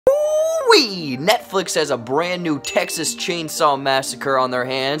Whee! Netflix has a brand new Texas Chainsaw Massacre on their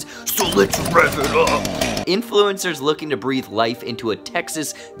hands, so let's rev it up! Influencers looking to breathe life into a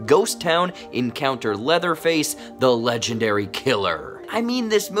Texas ghost town encounter Leatherface, the legendary killer. I mean,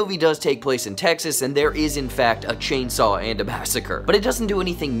 this movie does take place in Texas, and there is in fact a chainsaw and a massacre, but it doesn't do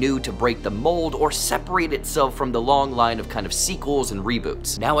anything new to break the mold or separate itself from the long line of kind of sequels and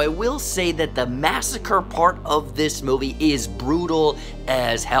reboots. Now, I will say that the massacre part of this movie is brutal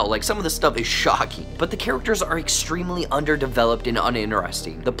as hell. Like, some of the stuff is shocking, but the characters are extremely underdeveloped and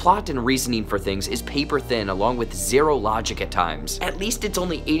uninteresting. The plot and reasoning for things is paper thin, along with zero logic at times. At least it's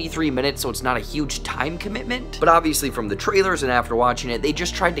only 83 minutes, so it's not a huge time commitment, but obviously from the trailers and after watching it, they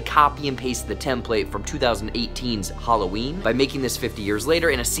just tried to copy and paste the template from 2018's Halloween by making this 50 years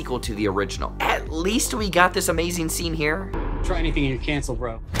later in a sequel to the original. At least we got this amazing scene here. Try anything and you're canceled,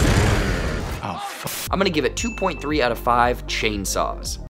 bro. Oh, fuck. I'm gonna give it 2.3 out of 5 chainsaws.